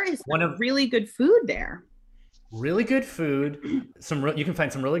 There is really good food there. Really good food. You can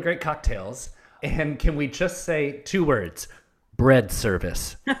find some really great cocktails. And can we just say 2 words? Bread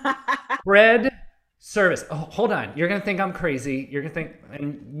service. Bread service. Oh, hold on. You're going to think I'm crazy. You're going to think,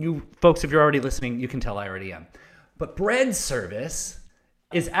 and you folks, if you're already listening, you can tell I already am. But bread service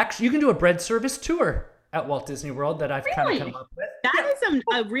is actually, you can do a bread service tour at Walt Disney World that I've kind of come up with. That is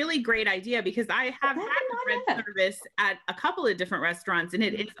a really great idea because I have had bread service at a couple of different restaurants and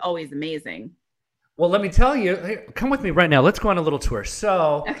it is always amazing. Well, let me tell you, come with me right now. Let's go on a little tour.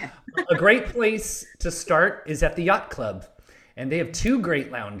 So a great place to start is at the Yacht Club. And they have 2 great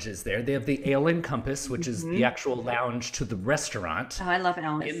lounges there. They have the Ale and Compass, which is the actual lounge to the restaurant. Oh, I love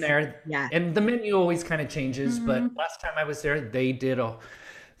Ale. In there. Yeah. And the menu always kind of changes. But last time I was there, they did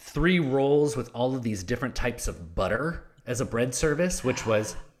 3 rolls with all of these different types of butter as a bread service, which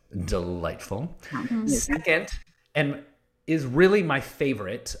was delightful. Second, and is really my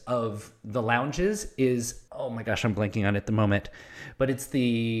favorite of the lounges is, oh my gosh, I'm blanking on it at the moment, but it's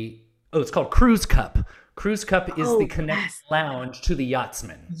it's called Cruise Cup. Cruise Cup is the connect lounge to the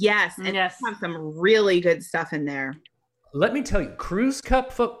Yachtsman. Yes, and have some really good stuff in there. Let me tell you, Cruise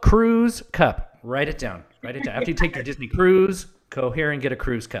Cup, write it down. After you take your Disney cruise, go here and get a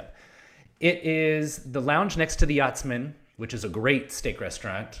Cruise Cup. It is the lounge next to the Yachtsman, which is a great steak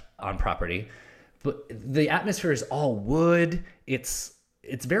restaurant on property. But the atmosphere is all wood. It's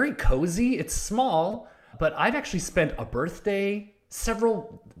very cozy. It's small, but I've actually spent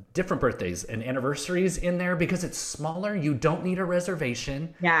several different birthdays and anniversaries in there because it's smaller. You don't need a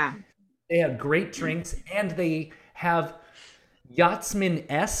reservation. Yeah. They have great drinks and they have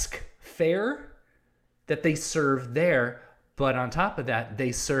Yachtsman-esque fare that they serve there. But on top of that,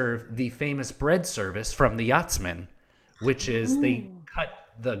 they serve the famous bread service from the Yachtsman, which is they cut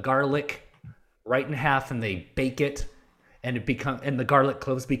the garlic right in half and they bake it and the garlic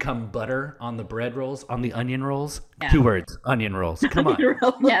cloves become butter on the bread rolls, on the onion rolls. Yeah. 2 words, onion rolls. Come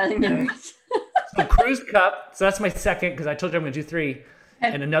on. So Cruise Cup. So that's my second because I told you I'm going to do 3.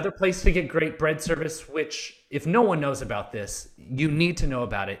 And another place to get great bread service, which if no one knows about this, you need to know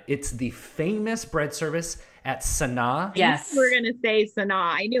about it. It's the famous bread service at Sanaa. Yes. We're going to say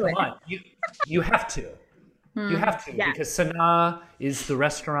Sanaa. I knew it. Come on. You have to. You have to because Sanaa is the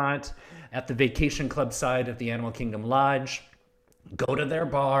restaurant at the Vacation Club side of the Animal Kingdom Lodge. Go to their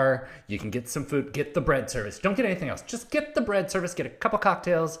bar. You can get some food. Get the bread service. Don't get anything else. Just get the bread service. Get a couple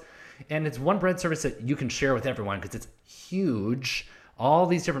cocktails. And it's one bread service that you can share with everyone because it's huge. All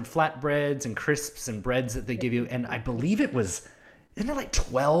these different flatbreads and crisps and breads that they give you. And I believe isn't it like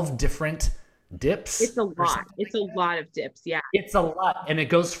 12 different dips. It's a lot. It's a lot of dips. Yeah. It's a lot. And it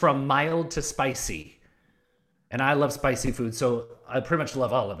goes from mild to spicy. And I love spicy food, so I pretty much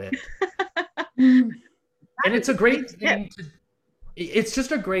love all of it. And it's a great thing. It's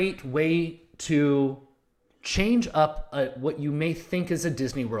just a great way to change up what you may think is a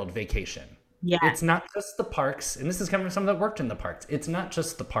Disney World vacation. Yeah. It's not just the parks. And this is coming from someone that worked in the parks. It's not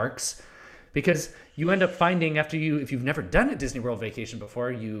just the parks. Because you end up finding if you've never done a Disney World vacation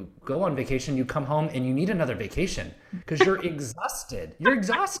before, you go on vacation, you come home and you need another vacation because you're exhausted. You're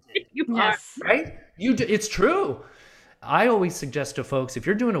exhausted. Yes. Right? It's true. I always suggest to folks, if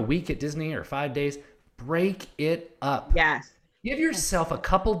you're doing a week at Disney or 5 days, break it up. Yes. Give yourself a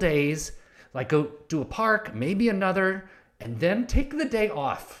couple days, like go do a park, maybe another, and then take the day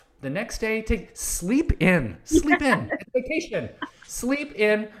off. The next day, sleep in. It's vacation. Sleep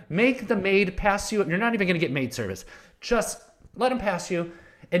in, make the maid pass you. You're not even going to get maid service. Just let them pass you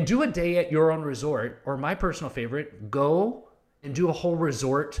and do a day at your own resort. Or my personal favorite, go and do a whole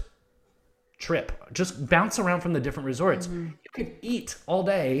resort trip. Just bounce around from the different resorts. Mm-hmm. You could eat all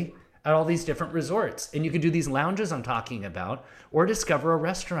day at all these different resorts. And you could do these lounges I'm talking about or discover a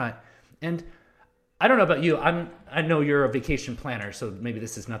restaurant. And I don't know about you. I know you're a vacation planner, so maybe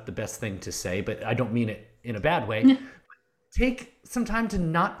this is not the best thing to say, but I don't mean it in a bad way. Take some time to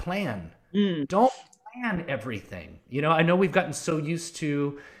not plan. Don't plan everything. I know we've gotten so used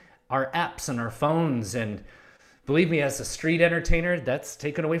to our apps and our phones, and believe me, as a street entertainer, that's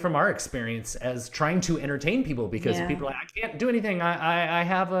taken away from our experience as trying to entertain people because people are like, I can't do anything. I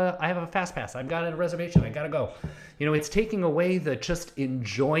have a fast pass. I've got a reservation. I gotta go. It's taking away the just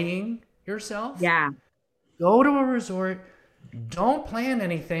enjoying yourself. Yeah. Go to a resort. Don't plan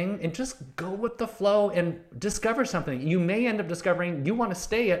anything and just go with the flow and discover something. You may end up discovering you want to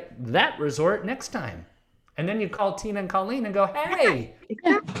stay at that resort next time. And then you call Tina and Colleen and go, hey,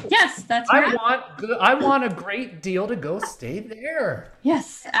 yes, that's right. I want a great deal to go stay there.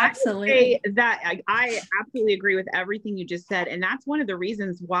 Yes, absolutely. I absolutely agree with everything you just said. And that's one of the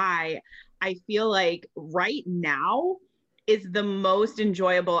reasons why I feel like right now is the most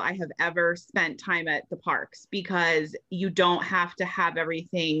enjoyable I have ever spent time at the parks, because you don't have to have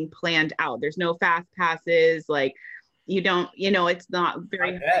everything planned out. There's no fast passes. Like it's not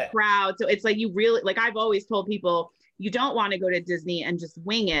very crowd. So it's like, you really, like I've always told people, you don't want to go to Disney and just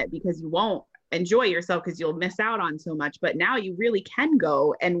wing it because you won't enjoy yourself because you'll miss out on so much. But now you really can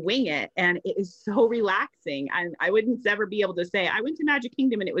go and wing it. And it is so relaxing. I wouldn't ever be able to say I went to Magic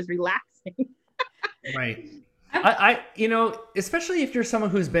Kingdom and it was relaxing. Right. I especially if you're someone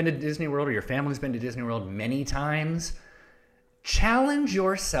who's been to Disney World or your family's been to Disney World many times, challenge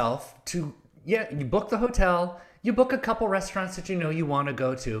yourself to, you book the hotel, you book a couple restaurants that you want to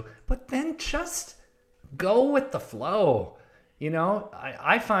go to, but then just go with the flow.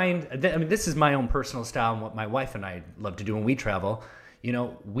 I find that, this is my own personal style and what my wife and I love to do when we travel.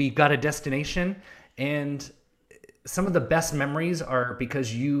 We got a destination, and some of the best memories are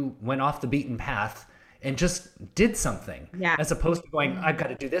because you went off the beaten path and just did something, as opposed to going, I've got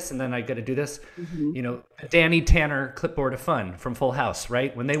to do this and then I got to do this. Mm-hmm. Danny Tanner clipboard of fun from Full House,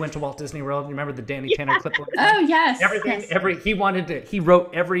 right? When they went to Walt Disney World, you remember the Danny Tanner clipboard? Oh yes. He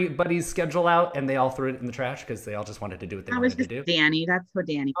wrote everybody's schedule out and they all threw it in the trash because they all just wanted to do what they wanted to do. Danny, that's what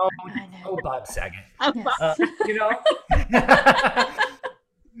Danny. Oh, Bob Saget. Oh, yes.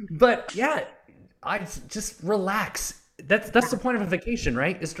 But I just relax. That's the point of a vacation,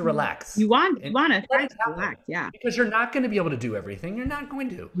 right? Is to relax. You want to relax, because you're not going to be able to do everything. You're not going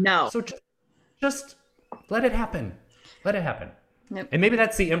to. No. So just let it happen. Let it happen. Yep. And maybe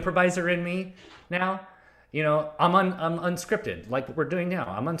that's the improviser in me now. I'm unscripted, like what we're doing now.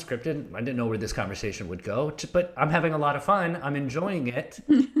 I'm unscripted. I didn't know where this conversation would go, but I'm having a lot of fun. I'm enjoying it.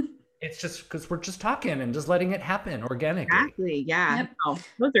 It's just because we're just talking and just letting it happen organically. Exactly. Yeah. Yep. Oh,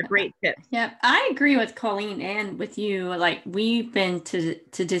 those are great tips. Yeah. I agree with Colleen and with you. Like, we've been to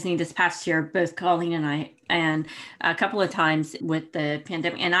Disney this past year, both Colleen and I, and a couple of times with the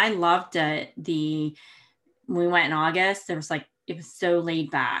pandemic. And I loved when we went in August, it was so laid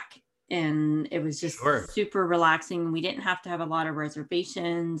back and it was just super relaxing. We didn't have to have a lot of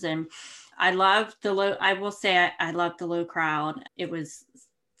reservations. And I loved I will say I loved the low crowd. It was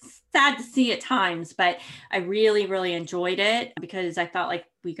sad to see at times, but I really, really enjoyed it because I felt like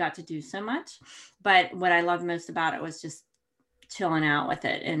we got to do so much. But what I loved most about it was just chilling out with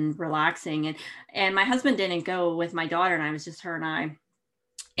it and relaxing. And my husband didn't go with my daughter and I, was just her and I.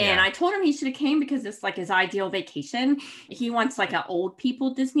 And I told him he should have came because it's like his ideal vacation. He wants like an old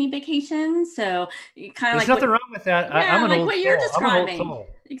people Disney vacation. So kind of like there's nothing wrong with that. Yeah, I'm an like old what you're soul. describing.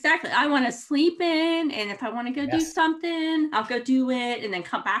 Exactly. I want to sleep in, and if I want to go do Yes. something, I'll go do it and then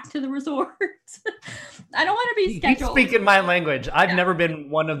come back to the resort. I don't want to be He's scheduled. speaking my language. I've never been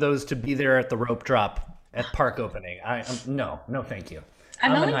one of those to be there at the rope drop at park opening. No, thank you.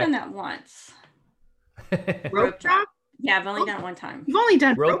 I've only done that once. Rope drop? Yeah, I've only done it one time. You've only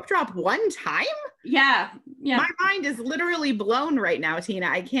done rope drop one time? Yeah. My mind is literally blown right now, Tina.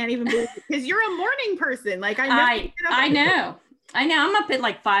 I can't even believe it because you're a morning person. Like I know. I'm up at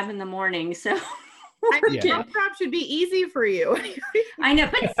like 5 a.m. So rope drop should be easy for you. I know,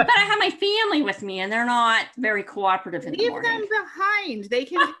 but I have my family with me, and they're not very cooperative in the morning. Leave them behind. They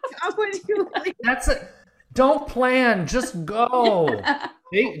can up when you like. Don't plan. Just go.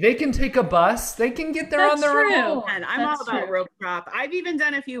 They can take a bus. They can get there on their own. And I'm all about rope drop. I've even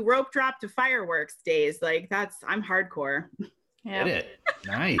done a few rope drop to fireworks days. Like I'm hardcore. Yeah. Did it.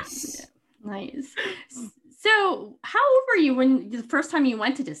 Nice. Nice. So how old were you when the first time you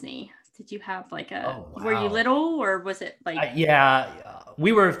went to Disney? Did you have like were you little, or was it like?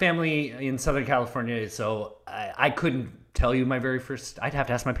 We were a family in Southern California, so I couldn't tell you my very first. I'd have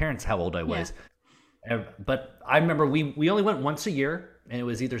to ask my parents how old I was. Yeah. But I remember we only went once a year, and it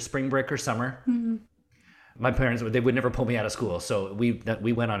was either spring break or summer. Mm-hmm. My parents, they would never pull me out of school, so we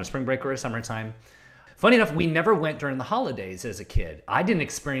went on a spring break or a summertime. Funny enough, we never went during the holidays as a kid. I didn't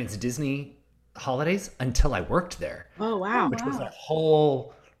experience Disney holidays until I worked there. Oh, wow. Which was a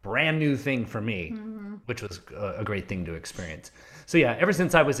whole brand new thing for me, which was a great thing to experience. So yeah, ever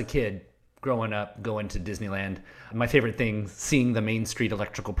since I was a kid, growing up, going to Disneyland, my favorite thing, seeing the Main Street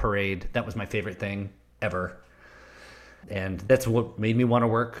Electrical Parade, that was my favorite thing ever. And that's what made me want to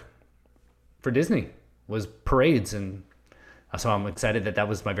work for Disney, was parades. And so I'm excited that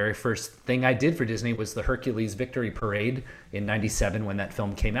was my very first thing I did for Disney, was the Hercules Victory Parade in '97 when that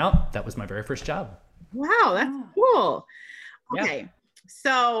film came out. That was my very first job. Wow, that's cool. Okay. Yeah.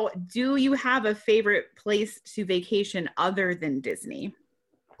 So do you have a favorite place to vacation other than Disney?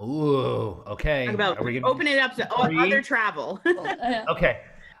 Ooh, okay. Talk about open it up to other travel. Okay.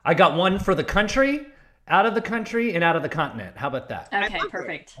 I got one for the country, out of the country, and out of the continent. How about that? Okay,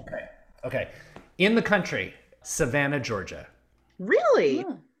 perfect. Okay. In the country, Savannah, Georgia. Really?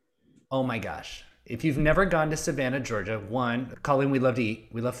 Oh my gosh. If you've never gone to Savannah, Georgia, Colleen, we love to eat.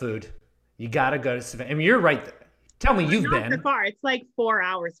 We love food. You got to go to Savannah. I mean, you're right there. Tell me you've been. Not so far. It's like 4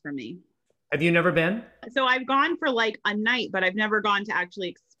 hours for me. Have you never been? So I've gone for like a night, but I've never gone to actually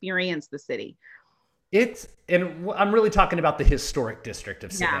experience the city. And I'm really talking about the historic district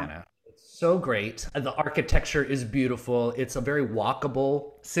of Savannah. Yeah. It's so great. The architecture is beautiful. It's a very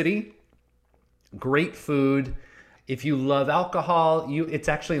walkable city. Great food. If you love alcohol, it's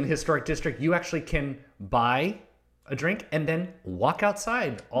actually in the historic district. You actually can buy a drink and then walk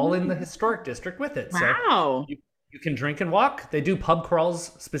outside, all in the historic district with it. Wow. So you can drink and walk. They do pub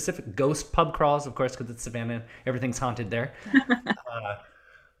crawls, specific ghost pub crawls, of course, because it's Savannah. Everything's haunted there.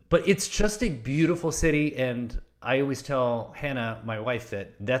 But it's just a beautiful city. And I always tell Hannah, my wife,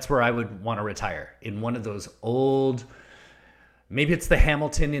 that's where I would want to retire, in one of those old, maybe it's the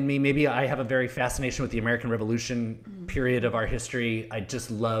Hamilton in me. Maybe I have a very fascination with the American Revolution period of our history. I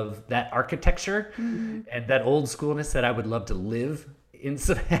just love that architecture and that old schoolness that I would love to live in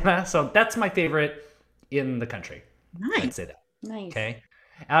Savannah. So that's my favorite in the country. Nice. I'd say that. Nice. Okay.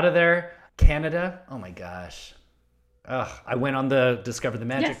 Out of there, Canada. Oh my gosh. I went on the Discover the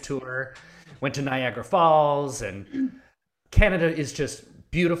Magic tour, went to Niagara Falls, and Canada is just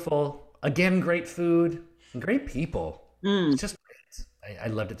beautiful. Again, great food, and great people. It's just great. I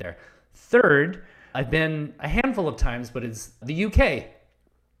loved it there. Third, I've been a handful of times, but it's the UK.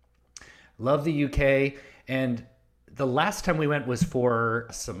 Love the UK. And the last time we went was for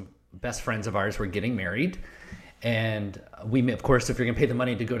some best friends of ours were getting married. And we, of course, if you're going to pay the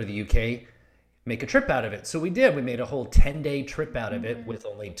money to go to the UK, make a trip out of it. So we did. We made a whole 10-day trip out of it with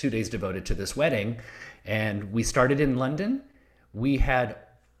only 2 days devoted to this wedding. And we started in London. We had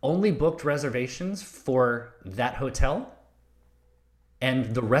only booked reservations for that hotel.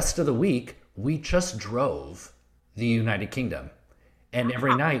 And the rest of the week, we just drove the United Kingdom. And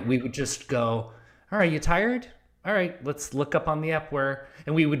every night we would just go, all right, you tired? All right, let's look up on the app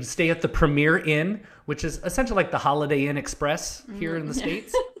and we would stay at the Premier Inn, which is essentially like the Holiday Inn Express here in the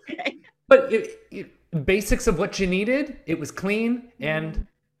States. But basics of what you needed, it was clean and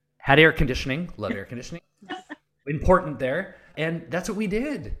had air conditioning. Love air conditioning. Important there. And that's what we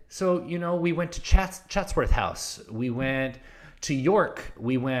did. So, we went to Chatsworth House. We went to York.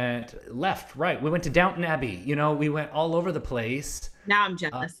 We went left, right. We went to Downton Abbey. You know, we went all over the place. Now I'm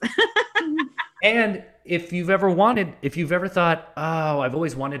jealous. And if you've ever thought, oh, I've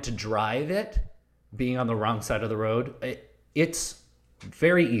always wanted to drive it, being on the wrong side of the road, it's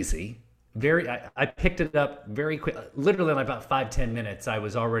very easy. I picked it up very quick. Literally in about 5-10 minutes, I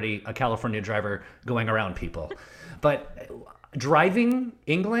was already a California driver going around people. But driving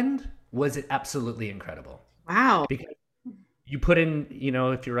England was absolutely incredible. Wow. Because you put in, you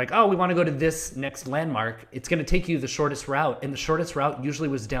know, if you're like, oh, we want to go to this next landmark, it's going to take you the shortest route. And the shortest route usually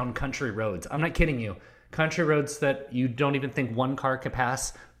was down country roads. I'm not kidding you. Country roads that you don't even think one car could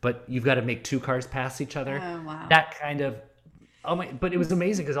pass, but you've got to make two cars pass each other. Oh, wow. That kind of, but it was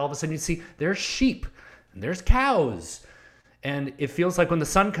amazing because all of a sudden you see there's sheep and there's cows. And it feels like when the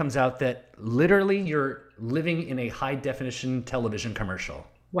sun comes out that literally you're living in a high definition television commercial.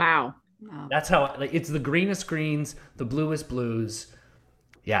 Wow. That's how, like, it's the greenest greens, the bluest blues.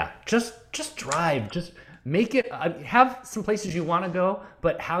 Yeah, just drive. Just make it, have some places you want to go,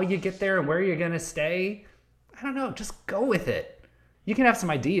 but how you get there and where you're going to stay, I don't know, just go with it. You can have some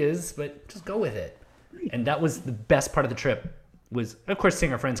ideas, but just go with it. And that was the best part of the trip was, of course,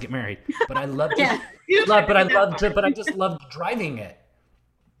 seeing our friends get married, but I loved it. But I just loved driving it.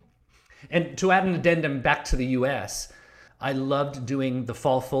 And to add an addendum back to the US, I loved doing the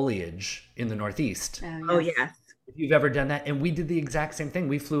fall foliage in the Northeast. Oh, yes. If you've ever done that. And we did the exact same thing.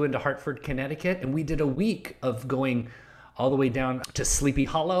 We flew into Hartford, Connecticut, and we did a week of going all the way down to Sleepy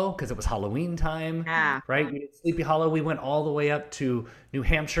Hollow because it was Halloween time. Yeah. Right? We did Sleepy Hollow. We went all the way up to New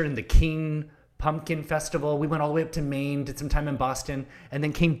Hampshire and the King Pumpkin Festival. We went all the way up to Maine, did some time in Boston, and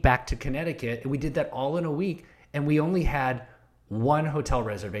then came back to Connecticut. And we did that all in a week. And we only had one hotel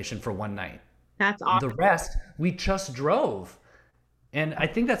reservation for one night. That's awesome. The rest, we just drove. And I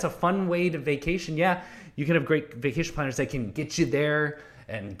think that's a fun way to vacation. Yeah, you can have great vacation planners that can get you there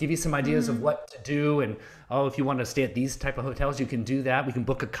and give you some ideas of what to do. And, oh, if you want to stay at these type of hotels, you can do that. We can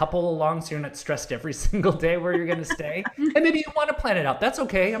book a couple along so you're not stressed every single day where you're going to stay. And maybe you want to plan it out. That's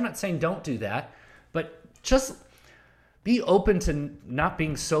okay. I'm not saying don't do that. But just be open to not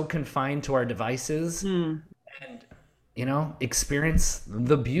being so confined to our devices and, you know, experience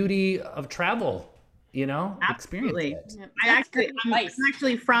the beauty of travel. You know, absolutely. Experience it. I'm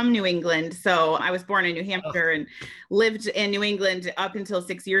actually from New England. So I was born in New Hampshire and lived in New England up until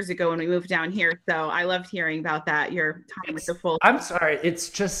 6 years ago when we moved down here. So I loved hearing about that, your time with the full. I'm sorry. It's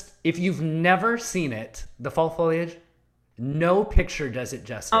just, if you've never seen it, the fall foliage, no picture does it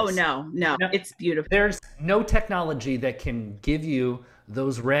justice. Oh, no, it's beautiful. There's no technology that can give you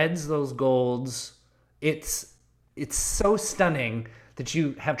those reds, those golds. It's so stunning that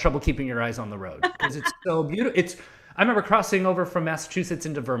you have trouble keeping your eyes on the road because it's so beautiful. I remember crossing over from Massachusetts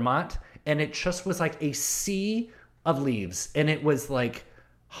into Vermont, and it just was like a sea of leaves, and it was like,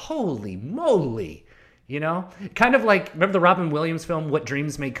 holy moly, you know? Kind of like, remember the Robin Williams film, What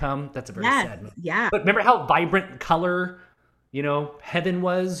Dreams May Come? That's a very sad movie. Yeah. But remember how vibrant color, you know, heaven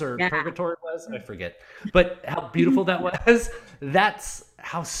was or purgatory was? I forget. But how beautiful that was. That's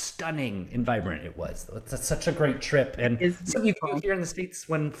how stunning and vibrant it was. That's such a great trip. And so you can here in the States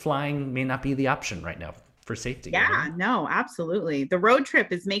when flying may not be the option right now for safety. Yeah, no, absolutely. The road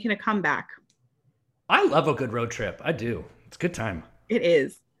trip is making a comeback. I love a good road trip. I do. It's a good time. It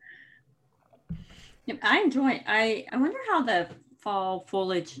is. Yep, I enjoy it. I wonder how the fall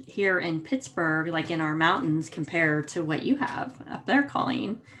foliage here in Pittsburgh, like in our mountains, compare to what you have up there,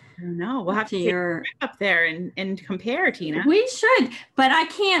 Colleen. I don't know. We'll have to take up there and compare, Tina. We should, but I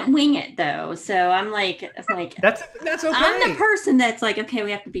can't wing it though. So I'm like that's okay. I'm the person that's like, okay,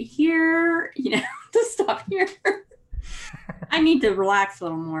 we have to be here, you know, to stop here. I need to relax a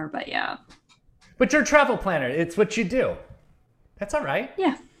little more, but yeah. But you're a travel planner. It's what you do. That's all right.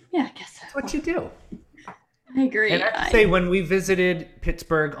 Yeah, I guess so. It's what you do. I agree. And I have to say, when we visited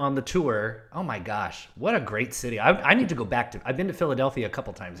Pittsburgh on the tour, oh my gosh, what a great city. I need to go back to, I've been to Philadelphia a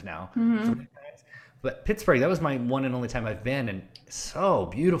couple times now. Mm-hmm. But Pittsburgh, that was my one and only time I've been, and so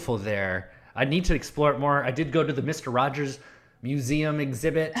beautiful there. I need to explore it more. I did go to the Mr. Rogers Museum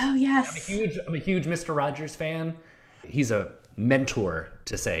exhibit. Oh, yes. I'm a huge Mr. Rogers fan. He's a mentor,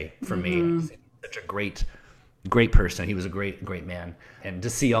 to say, for me. He's such a great person. He was a great man. And to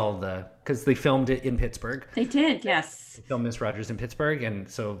see all because they filmed it in Pittsburgh. They did, yes. They filmed Miss Rogers in Pittsburgh. And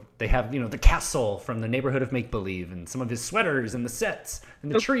so they have, you know, the castle from the Neighborhood of Make Believe and some of his sweaters and the sets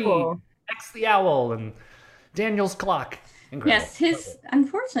and the tree, cool. X the owl and Daniel's clock. Incredible. Yes,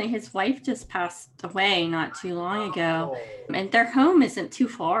 unfortunately, his wife just passed away not too long ago. And their home isn't too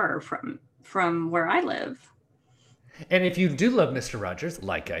far from where I live. And if you do love Mr. Rogers,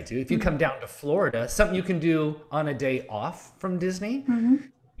 like I do, if you come down to Florida, something you can do on a day off from Disney,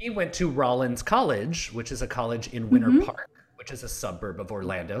 he went to Rollins College, which is a college in Winter Park, which is a suburb of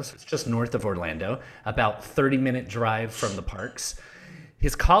Orlando. So it's just north of Orlando, about 30-minute drive from the parks.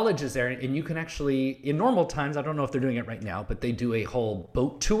 His college is there, and you can actually, in normal times, I don't know if they're doing it right now, but they do a whole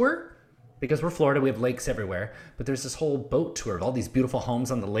boat tour. Because we're Florida, we have lakes everywhere, but there's this whole boat tour of all these beautiful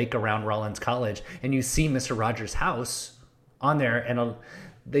homes on the lake around Rollins College, and you see Mr. Rogers' house on there, and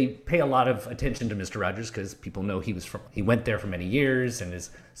they pay a lot of attention to Mr. Rogers because people know he went there for many years, and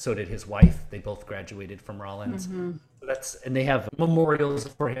so did his wife. They both graduated from Rollins. So and they have memorials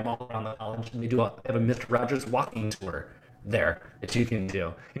for him all around the college, and they have a Mr. Rogers walking tour there that you can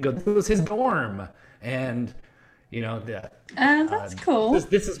do. And go, this was his dorm, and that's cool.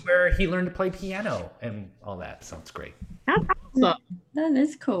 This is where he learned to play piano and all that. So it's great. That's awesome. That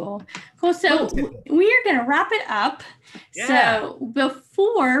is cool. Cool. So we are going to wrap it up. Yeah. So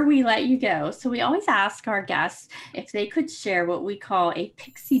before we let you go, so we always ask our guests if they could share what we call a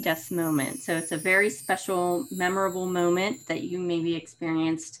pixie dust moment. So it's a very special, memorable moment that you maybe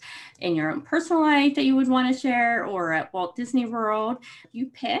experienced in your own personal life that you would want to share, or at Walt Disney World. You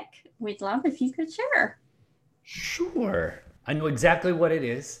pick. We'd love if you could share. Sure. I know exactly what it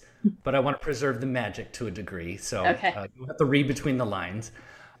is, but I want to preserve the magic to a degree. So you have to read between the lines.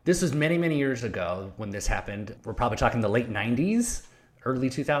 This was many, many years ago when this happened. We're probably talking the late 90s, early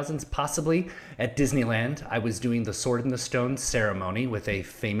 2000s, possibly. At Disneyland, I was doing the Sword in the Stone ceremony with a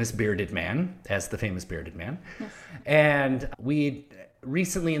famous bearded man, as the famous bearded man. Yes. And we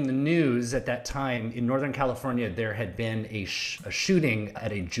recently in the news at that time in Northern California, there had been a shooting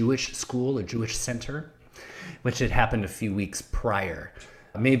at a Jewish school, a Jewish center, which had happened a few weeks prior,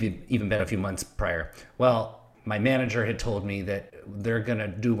 maybe even been a few months prior. Well, my manager had told me that we're gonna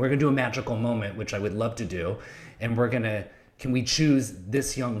do a magical moment, which I would love to do, and can we choose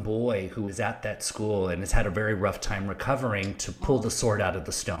this young boy who was at that school and has had a very rough time recovering to pull the sword out of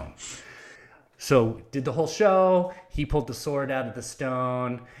the stone. So did the whole show. He pulled the sword out of the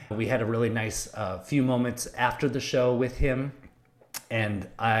stone. We had a really nice few moments after the show with him, and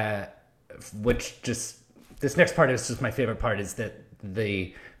this next part is just my favorite part, is that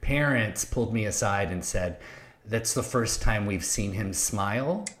the parents pulled me aside and said, that's the first time we've seen him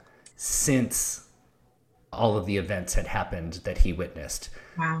smile since all of the events had happened that he witnessed.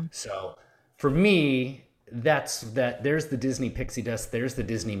 Wow. So for me, there's the Disney pixie dust. There's the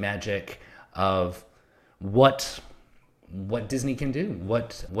Disney magic of what Disney can do.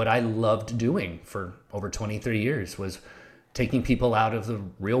 What I loved doing for over 23 years was taking people out of the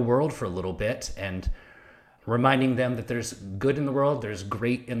real world for a little bit and reminding them that there's good in the world, there's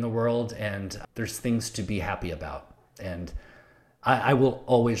great in the world, and there's things to be happy about. And I will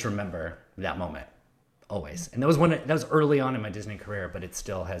always remember that moment, always. And that was early on in my Disney career, but it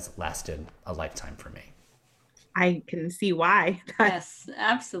still has lasted a lifetime for me. I can see why. Yes,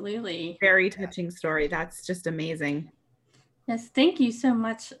 absolutely. Very touching story. That's just amazing. Yes, thank you so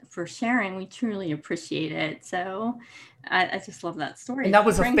much for sharing. We truly appreciate it. So I just love that story. And that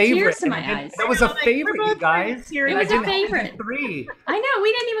was a favorite. Tears to my eyes. That was a favorite, you guys. It was a favorite. 3. I know.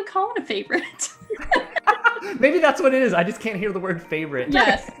 We didn't even call it a favorite. Maybe that's what it is. I just can't hear the word favorite.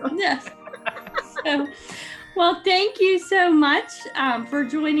 Yes. Yes. So, well, thank you so much for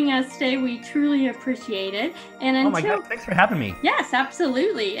joining us today. We truly appreciate it. And oh my God, thanks for having me. Yes,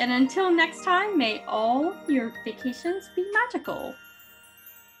 absolutely. And until next time, may all your vacations be magical.